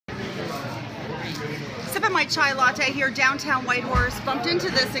Sipping my chai latte here, downtown Whitehorse. Bumped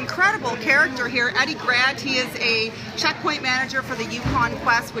into this incredible character here, Eddie Grant. He is a checkpoint manager for the Yukon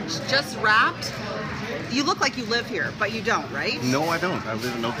Quest, which just wrapped. You look like you live here, but you don't, right? No, I don't. I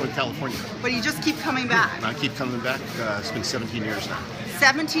live in Oakland, California. But you just keep coming back. I keep coming back. It's been 17 years now.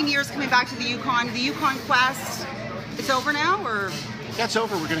 17 years coming back to the Yukon. The Yukon Quest, it's over now, or? That's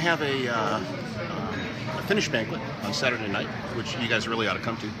over. We're going to have a finish banquet on Saturday night, which you guys really ought to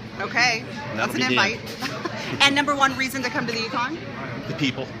come to. Okay, that's an invite. And number one reason to come to the Yukon? The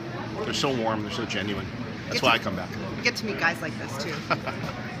people. They're so warm. They're so genuine. That's why I come back. Get to meet guys like this, too.